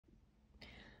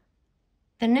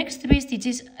The next 3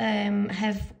 stitches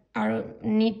are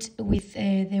knit with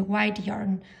the white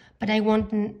yarn, but I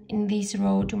want in this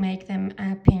row to make them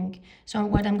pink. So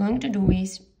what I'm going to do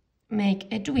is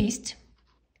make a twist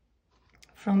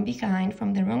from behind,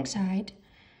 from the wrong side.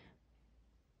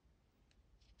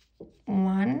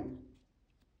 1,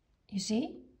 you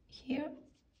see here?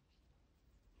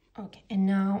 Okay, and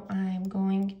now I'm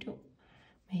going to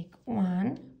make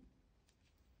 1,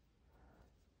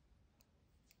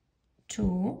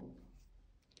 2,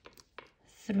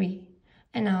 3.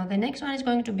 And now the next one is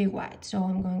going to be white. So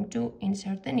I'm going to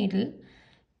insert the needle,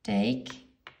 take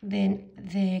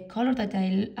the color that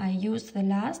I used the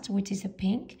last, which is a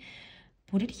pink,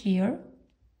 put it here.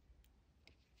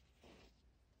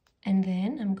 And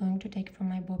then I'm going to take from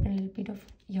my bobbin a little bit of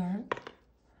yarn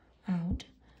out.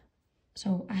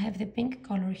 So I have the pink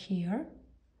color here.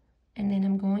 And then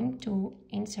I'm going to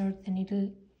insert the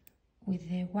needle with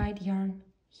the white yarn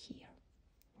here.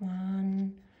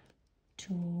 1,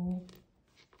 2,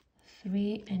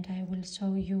 3, and I will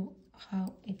show you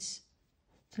how it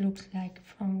looks like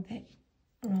from the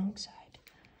wrong side.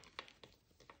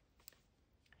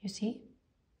 You see?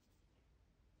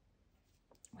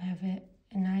 We have a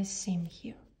nice seam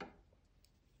here.